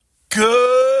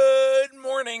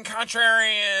morning,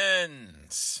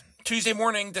 contrarians. Tuesday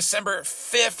morning, December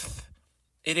 5th.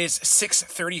 It is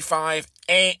 6:35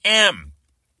 a.m.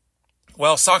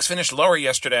 Well, stocks finished lower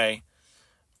yesterday.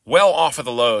 Well off of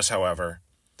the lows, however.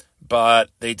 But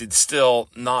they did still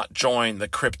not join the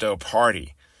crypto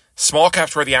party. Small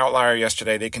caps were the outlier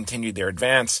yesterday. They continued their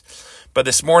advance. But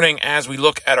this morning, as we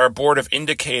look at our board of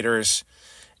indicators,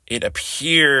 it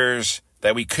appears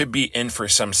that we could be in for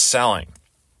some selling.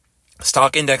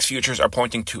 Stock index futures are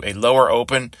pointing to a lower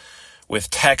open, with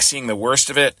tech seeing the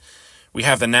worst of it. We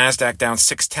have the NASDAQ down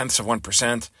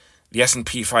 0.6%. The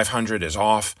S&P 500 is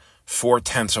off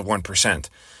 0.4%.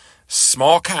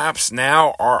 Small caps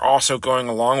now are also going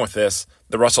along with this.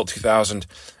 The Russell 2000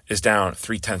 is down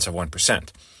 0.3%.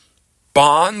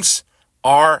 Bonds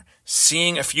are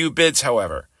seeing a few bids,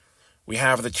 however. We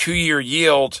have the 2-year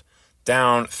yield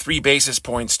down 3 basis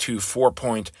points to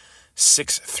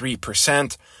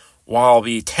 4.63%, while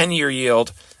the 10-year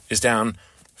yield is down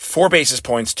 4 basis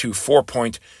points to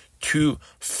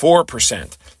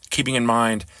 4.24%, keeping in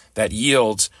mind that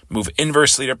yields move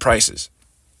inversely to prices.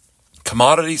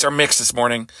 Commodities are mixed this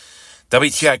morning.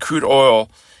 WTI crude oil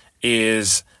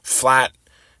is flat,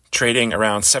 trading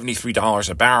around $73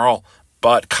 a barrel,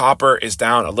 but copper is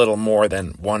down a little more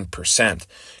than 1%.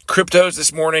 Cryptos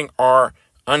this morning are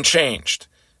unchanged.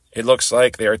 It looks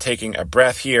like they are taking a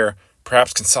breath here,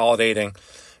 perhaps consolidating,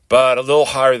 but a little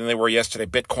higher than they were yesterday.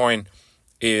 Bitcoin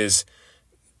is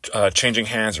changing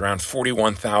hands around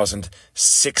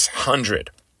 41,600.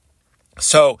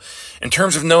 So in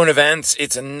terms of known events,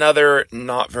 it's another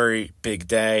not very big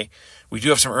day. We do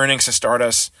have some earnings to start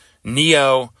us.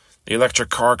 NIO, the electric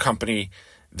car company,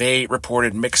 they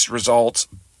reported mixed results,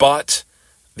 but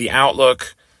the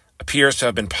outlook appears to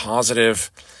have been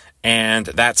positive, and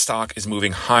that stock is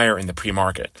moving higher in the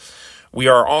pre-market. We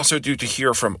are also due to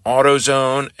hear from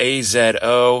AutoZone,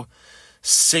 AZO,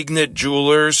 Signet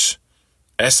Jewelers,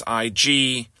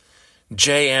 SIG,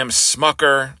 JM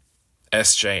Smucker,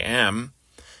 SJM,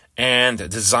 and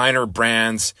Designer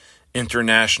Brands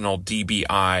International,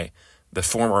 DBI, the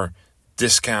former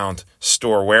discount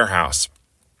store warehouse.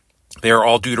 They are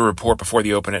all due to report before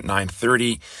the open at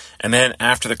 9:30. And then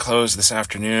after the close this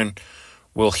afternoon,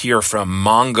 we'll hear from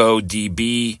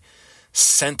MongoDB,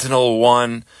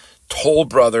 SentinelOne, Toll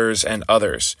Brothers, and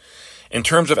others. In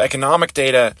terms of economic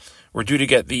data, we're due to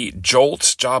get the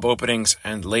JOLTS job openings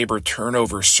and labor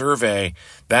turnover survey.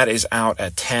 That is out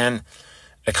at 10.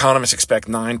 Economists expect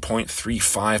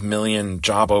 9.35 million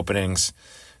job openings,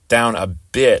 down a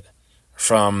bit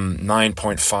from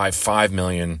 9.55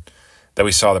 million that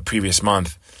we saw the previous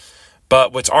month.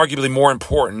 But what's arguably more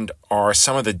important are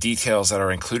some of the details that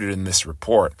are included in this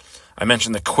report. I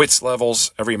mentioned the quits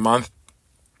levels every month.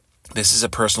 This is a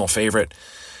personal favorite,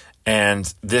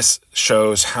 and this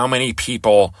shows how many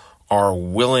people are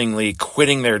willingly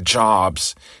quitting their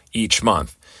jobs each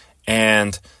month.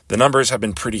 And the numbers have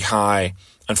been pretty high.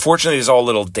 Unfortunately, it's all a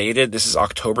little dated. This is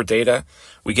October data.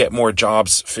 We get more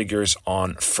jobs figures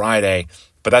on Friday,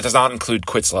 but that does not include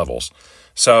quits levels.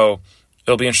 So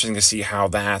it'll be interesting to see how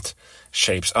that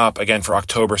shapes up again for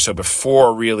October. So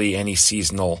before really any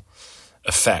seasonal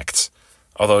effects,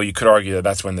 although you could argue that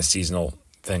that's when the seasonal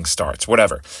thing starts,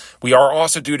 whatever. We are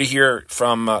also due to hear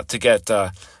from, to get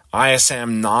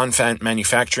ISM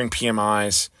non-manufacturing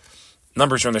PMIs.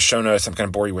 Numbers are in the show notes. I'm going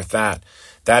to bore you with that.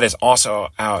 That is also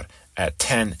out at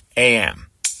 10 a.m.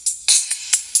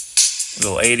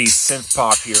 Little 80s synth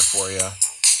pop here for you.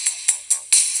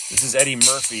 This is Eddie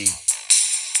Murphy.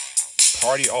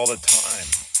 Party all the time.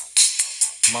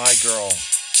 My girl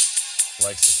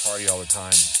likes to party all the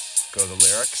time. Go the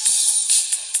lyrics.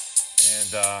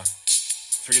 And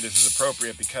figured this was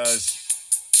appropriate because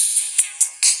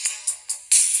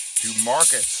do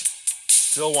markets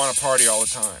still want to party all the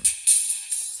time?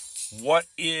 What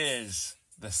is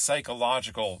the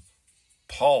psychological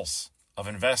pulse of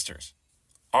investors?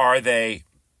 Are they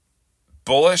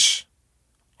bullish?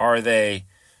 Are they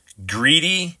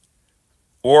greedy?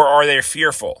 Or are they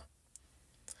fearful?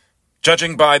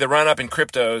 Judging by the run-up in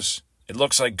cryptos, it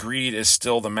looks like greed is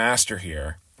still the master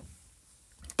here.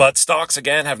 But stocks,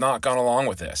 again, have not gone along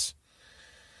with this.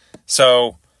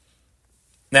 So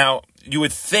now you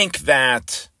would think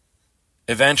that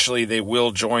eventually they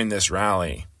will join this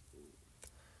rally.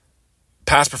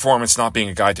 Past performance not being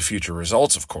a guide to future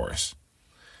results, of course.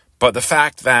 But the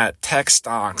fact that tech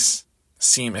stocks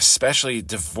seem especially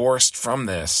divorced from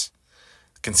this,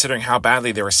 considering how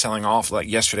badly they were selling off like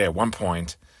yesterday at one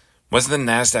point. Wasn't the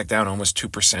NASDAQ down almost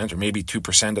 2% or maybe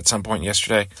 2% at some point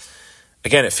yesterday?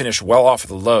 Again, it finished well off of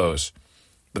the lows.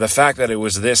 But the fact that it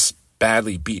was this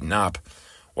badly beaten up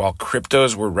while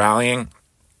cryptos were rallying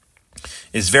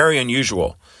is very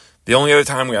unusual. The only other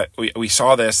time we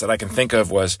saw this that I can think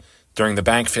of was during the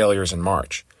bank failures in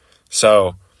March.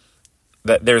 So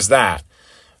there's that.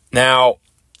 Now,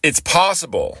 it's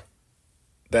possible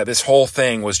that this whole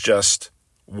thing was just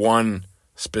one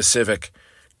specific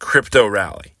crypto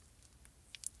rally.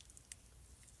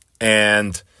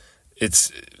 And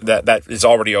it's that is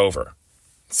already over.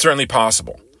 It's certainly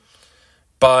possible.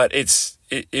 But it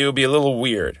would be a little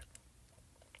weird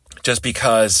just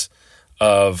because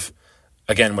of,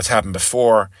 again, what's happened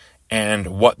before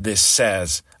and what this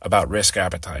says about risk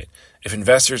appetite. If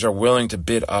investors are willing to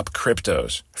bid up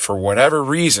cryptos for whatever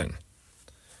reason,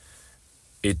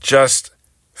 it just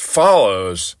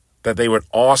follows that they would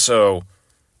also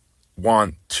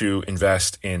want to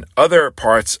invest in other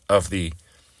parts of the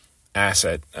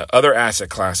other asset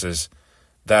classes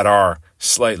that are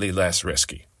slightly less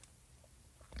risky.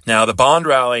 Now, the bond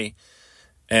rally,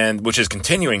 and which is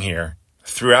continuing here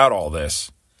throughout all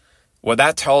this, what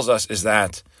that tells us is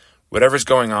that whatever's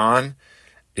going on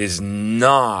is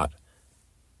not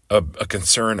a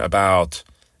concern about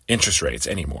interest rates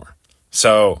anymore.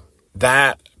 So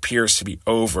that appears to be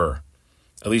over,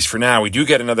 at least for now. We do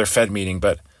get another Fed meeting,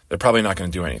 but they're probably not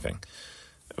going to do anything.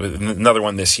 Another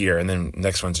one this year, and then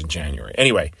next one's in January.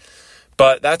 Anyway,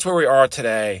 but that's where we are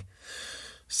today.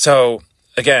 So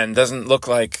again, doesn't look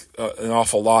like an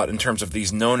awful lot in terms of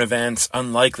these known events.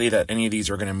 Unlikely that any of these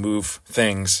are going to move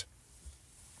things.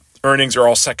 Earnings are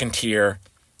all second tier.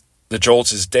 The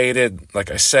JOLTS is dated, like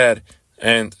I said,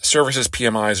 and services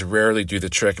PMIs rarely do the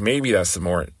trick. Maybe that's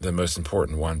the most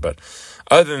important one. But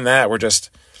other than that, we're just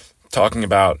talking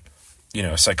about,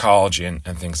 psychology and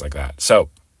things like that. So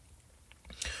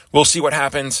we'll see what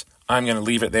happens. I'm going to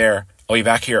leave it there. I'll be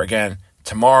back here again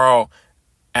tomorrow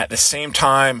at the same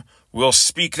time. We'll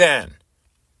speak then.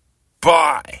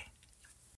 Bye.